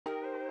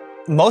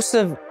Most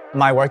of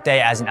my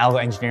workday as an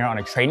algo engineer on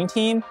a trading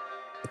team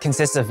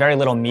consists of very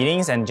little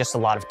meetings and just a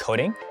lot of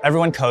coding.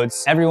 Everyone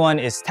codes. Everyone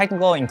is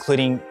technical,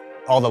 including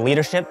all the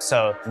leadership.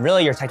 So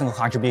really your technical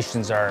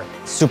contributions are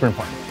super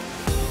important.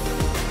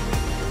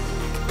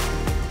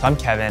 So I'm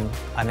Kevin.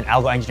 I'm an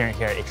algo engineer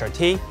here at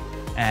HRT,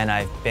 and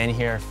I've been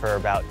here for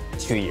about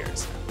 2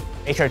 years.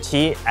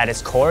 HRT at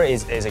its core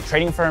is a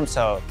trading firm,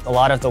 so a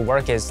lot of the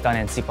work is done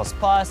in C++.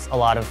 A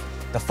lot of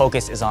the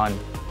focus is on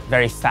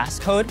very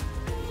fast code.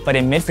 But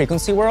in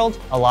mid-frequency world,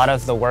 a lot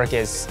of the work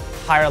is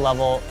higher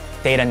level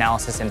data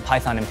analysis in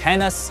Python and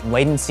Pandas.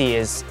 Latency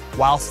is,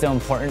 while still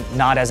important,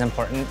 not as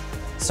important.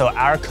 So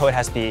our code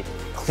has to be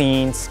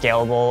clean,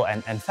 scalable,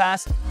 and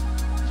fast.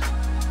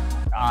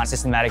 On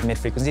systematic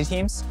mid-frequency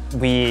teams,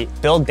 we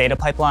build data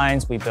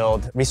pipelines, we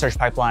build research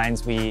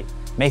pipelines, we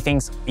make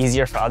things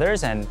easier for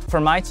others. And for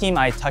my team,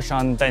 I touch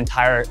on the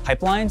entire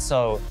pipeline.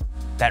 So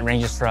that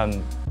ranges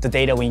from the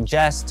data we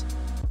ingest,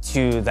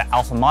 to the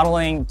alpha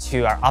modeling,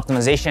 to our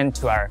optimization,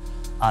 to our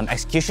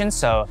execution.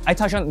 So I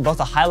touch on both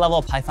the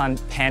high-level Python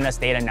Pandas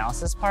data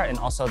analysis part and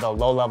also the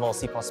low-level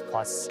C++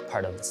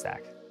 part of the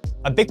stack.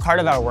 A big part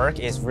of our work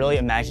is really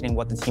imagining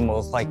what the team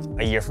will look like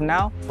a year from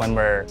now when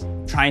we're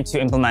trying to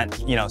implement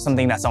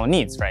something that someone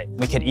needs, right?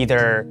 We could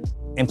either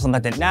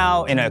implement it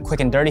now in a quick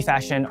and dirty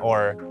fashion,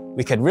 or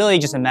we could really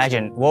just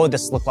imagine what would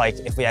this look like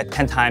if we had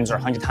 10 times or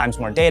 100 times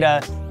more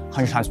data,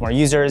 100 times more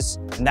users.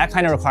 And that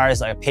kind of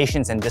requires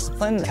patience and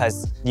discipline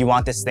because you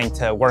want this thing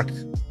to work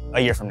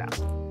a year from now.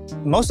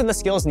 Most of the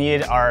skills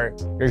needed are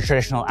your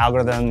traditional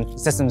algorithm,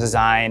 systems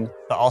design,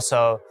 but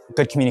also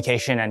good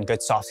communication and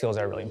good soft skills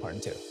are really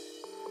important too.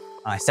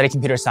 I studied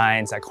computer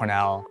science at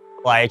Cornell.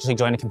 Well, I actually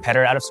joined a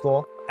competitor out of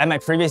school. At my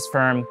previous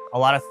firm, a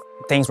lot of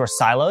things were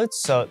siloed,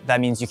 so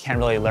that means you can't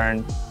really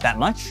learn that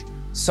much.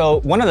 So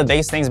one of the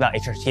biggest things about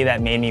HRT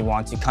that made me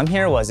want to come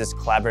here was this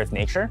collaborative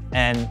nature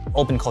and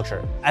open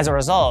culture. As a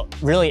result,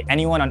 really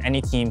anyone on any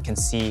team can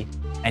see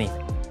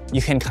anything.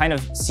 You can kind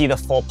of see the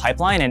full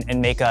pipeline and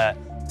make a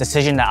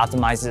decision that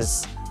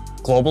optimizes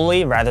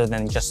globally rather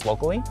than just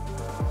locally.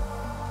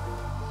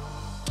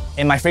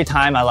 In my free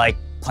time, I like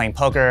playing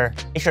poker.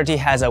 HRT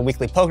has a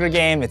weekly poker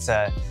game. It's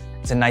a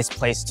nice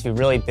place to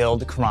really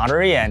build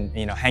camaraderie and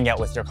hang out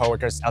with your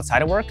coworkers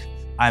outside of work.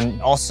 I'm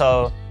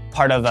also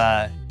part of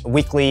a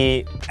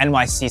weekly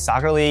NYC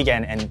soccer league,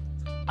 and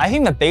I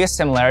think the biggest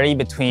similarity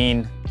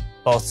between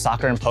both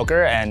soccer and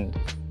poker and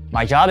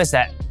my job is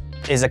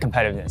the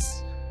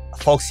competitiveness.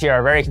 Folks here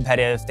are very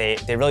competitive.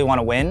 They really want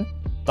to win,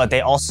 but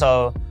they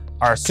also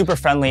are super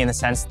friendly in the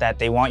sense that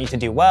they want you to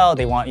do well,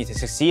 they want you to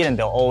succeed, and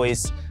they'll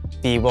always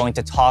be willing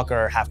to talk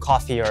or have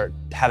coffee or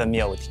have a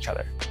meal with each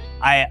other.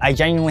 I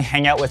genuinely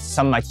hang out with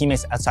some of my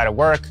teammates outside of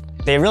work.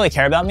 They really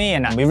care about me,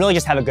 and we really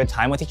just have a good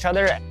time with each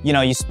other.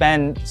 You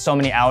spend so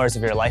many hours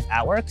of your life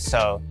at work,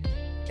 so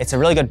it's a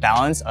really good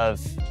balance of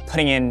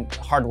putting in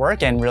hard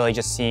work and really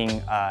just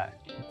seeing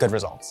good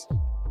results.